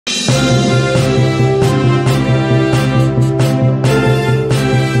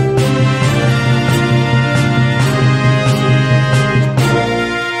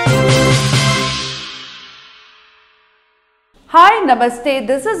Hi, Namaste,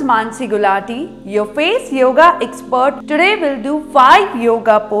 this is Mansi Gulati, your face yoga expert. Today we'll do 5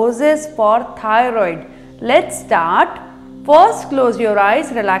 yoga poses for thyroid. Let's start. First, close your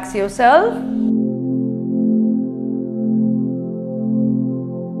eyes, relax yourself.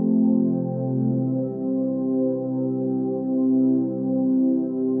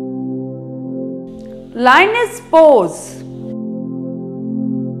 Lioness pose.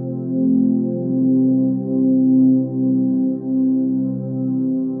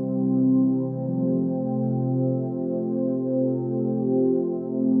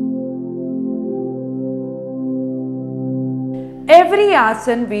 Every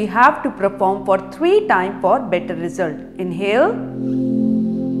asana we have to perform for 3 times for better result. Inhale.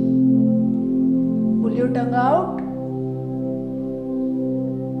 Pull your tongue out.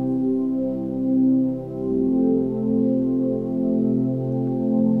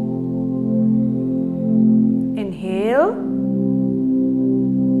 Inhale.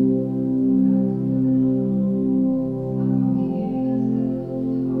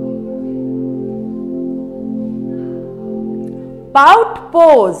 Pout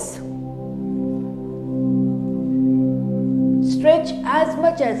pose. Stretch as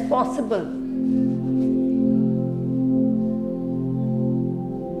much as possible.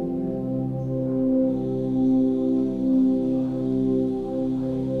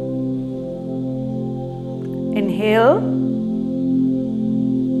 Inhale.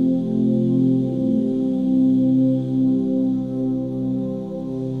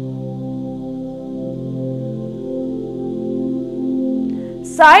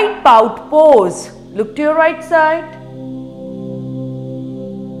 Side pout pose. Look to your right side.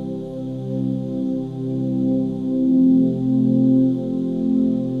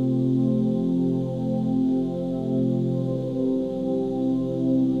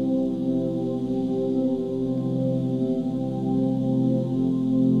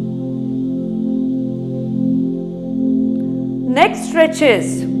 Next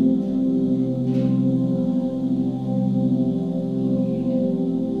stretches.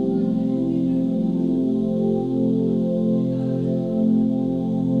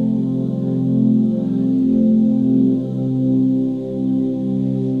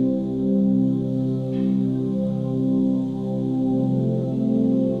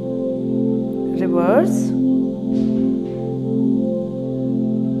 Reverse.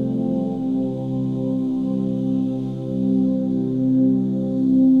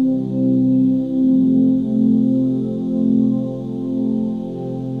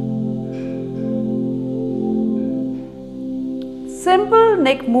 Simple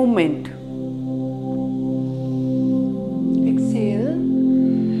neck movement. Exhale.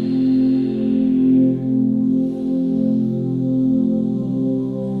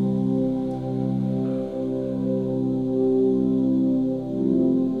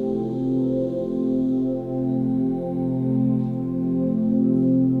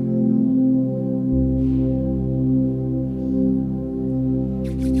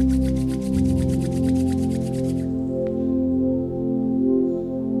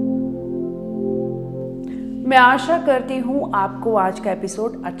 मैं आशा करती हूँ आपको आज का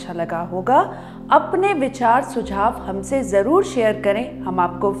episode अच्छा लगा होगा। अपने विचार सुझाव हमसे ज़रूर शेयर करें। हम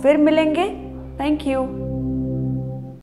आपको फिर मिलेंगे। Thank you.